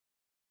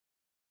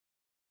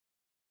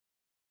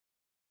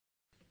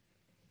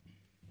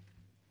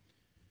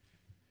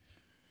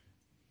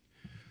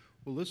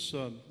Well, this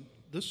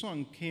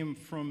song came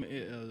from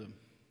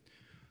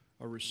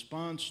a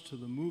response to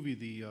the movie,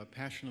 The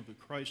Passion of the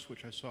Christ,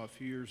 which I saw a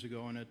few years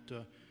ago, and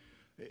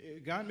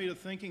it got me to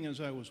thinking as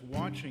I was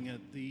watching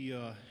it,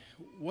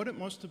 what it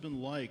must have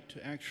been like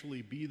to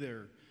actually be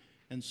there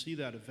and see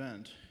that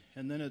event.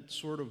 And then it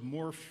sort of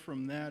morphed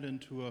from that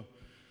into a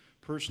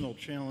personal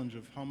challenge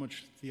of how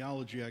much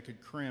theology I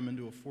could cram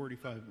into a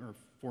 45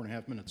 or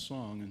 4.5 minute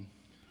song, and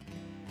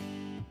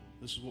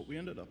this is what we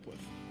ended up with.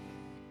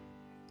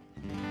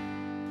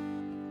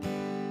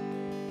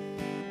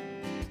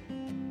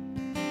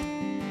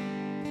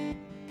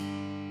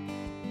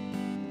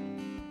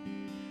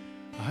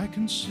 I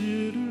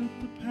considered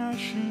the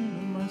passion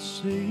of my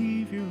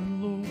Savior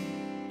and Lord,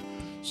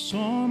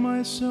 saw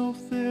myself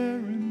there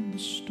in the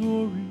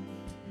story.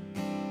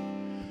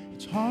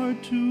 It's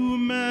hard to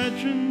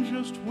imagine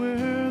just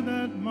where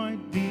that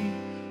might be,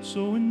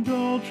 so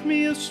indulge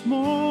me a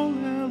small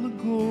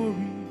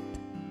allegory.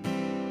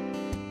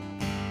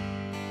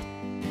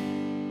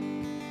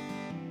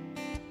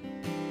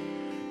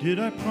 Did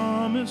I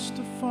promise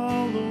to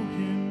follow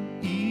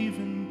him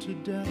even to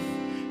death,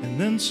 and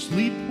then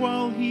sleep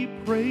while he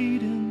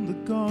prayed in the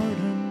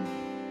garden?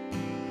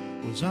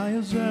 Was I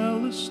a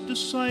zealous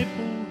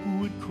disciple who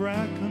would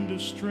crack under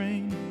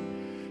strain,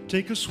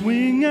 take a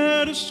swing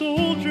at a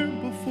soldier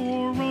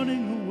before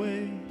running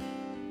away?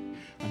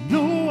 I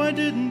know I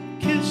didn't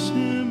kiss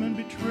him and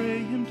betray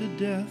him to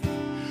death,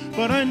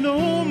 but I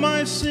know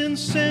my sin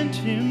sent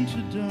him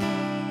to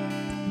die.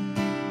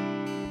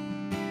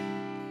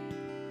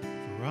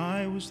 For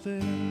I was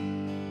there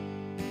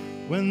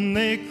when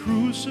they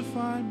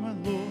crucified my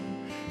Lord,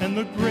 and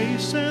the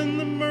grace and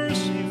the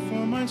mercy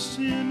for my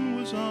sin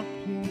was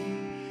outpoured.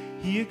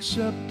 He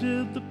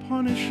accepted the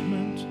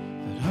punishment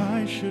that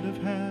I should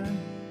have had,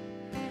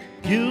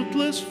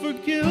 guiltless for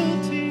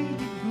guilty,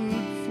 the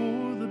good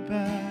for the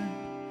bad,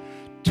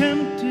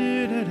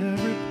 tempted at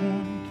every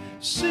point,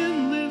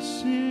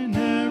 sinless in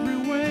every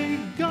way,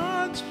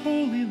 God's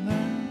holy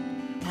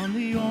Lamb on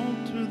the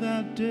altar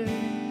that day,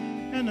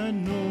 and I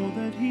know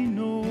that he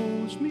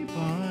knows me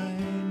by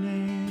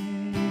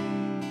name,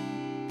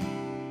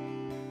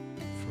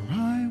 for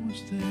I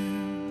was there.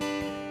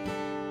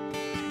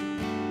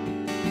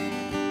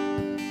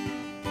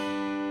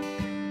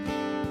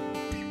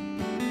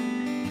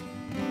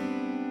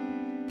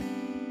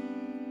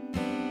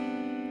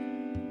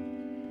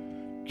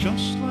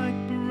 Just like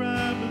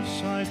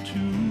Barabbas, I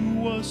too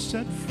was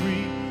set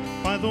free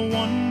by the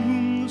one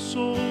whom the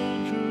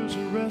soldiers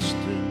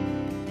arrested.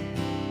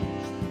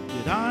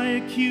 Did I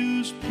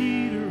accuse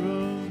Peter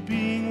of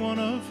being one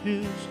of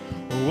his,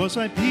 or was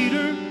I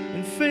Peter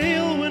and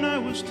fail when I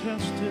was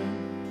tested?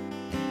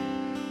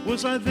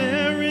 Was I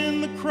there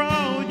in the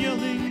crowd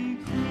yelling,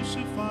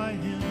 "Crucify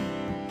him"?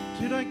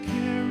 Did I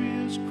carry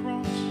his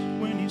cross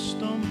when he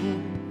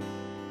stumbled?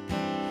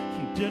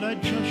 Did I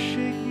just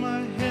shake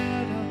my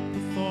head at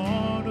the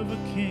thought of a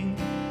king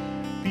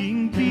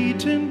being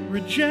beaten,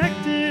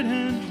 rejected,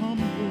 and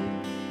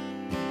humbled?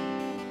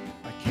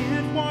 I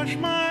can't wash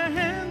my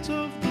hands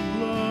of the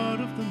blood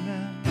of the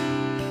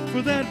man,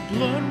 for that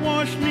blood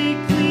washed me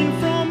clean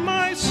from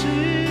my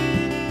sin.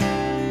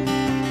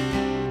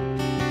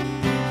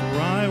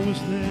 For I was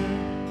there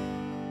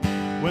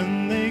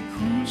when they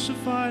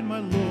crucified my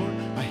Lord.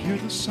 I hear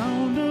the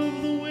sound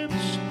of the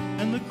whips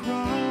and the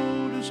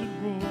crowd as it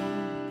roared.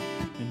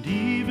 And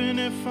even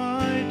if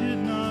I did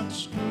not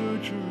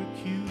scourge or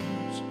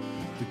accuse,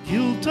 the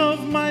guilt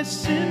of my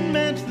sin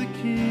meant the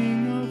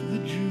King of the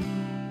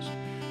Jews,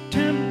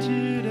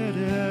 tempted at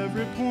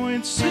every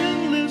point,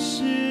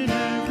 sinless in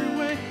every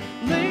way,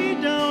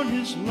 laid down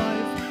his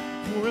life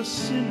for a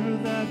sinner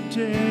that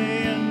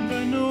day, and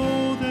I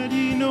know that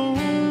he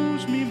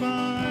knows me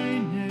by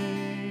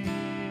name,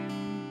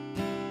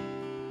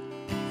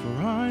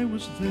 for I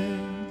was there.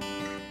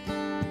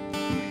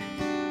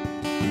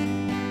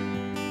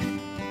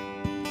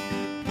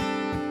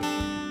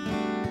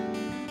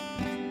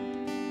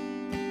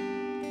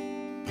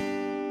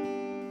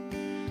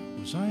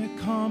 Was I a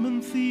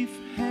common thief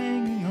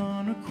hanging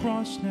on a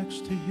cross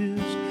next to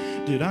his?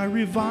 Did I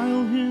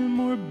revile him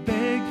or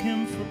beg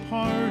him for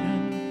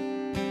pardon?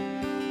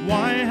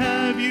 Why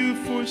have you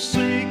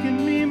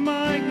forsaken me,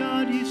 my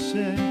God, he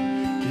said.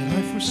 Did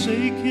I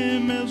forsake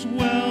him as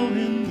well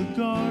in the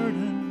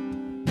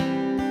garden?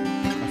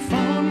 I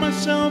found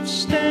myself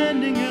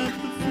standing at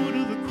the foot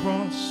of the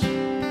cross,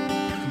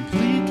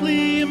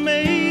 completely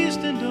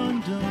amazed and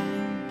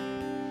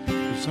undone,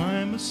 'cause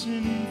I'm a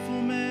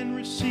sinful man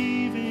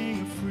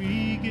receiving a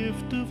free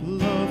gift of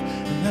love,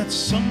 and that's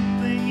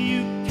something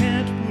you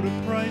can't put a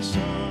price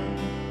on.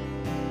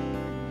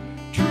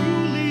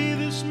 Truly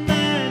this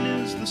man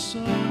is the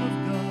Son of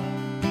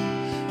God,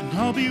 and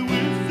I'll be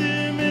with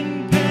him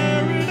in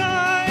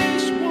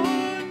paradise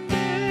one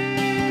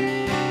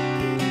day.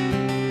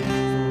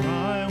 For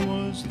I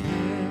was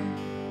there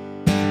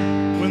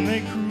when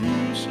they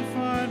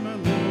crucified my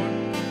Lord,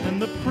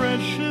 and the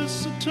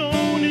precious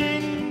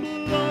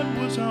atoning blood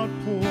was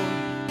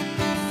outpoured.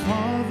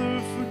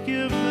 Father,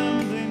 forgive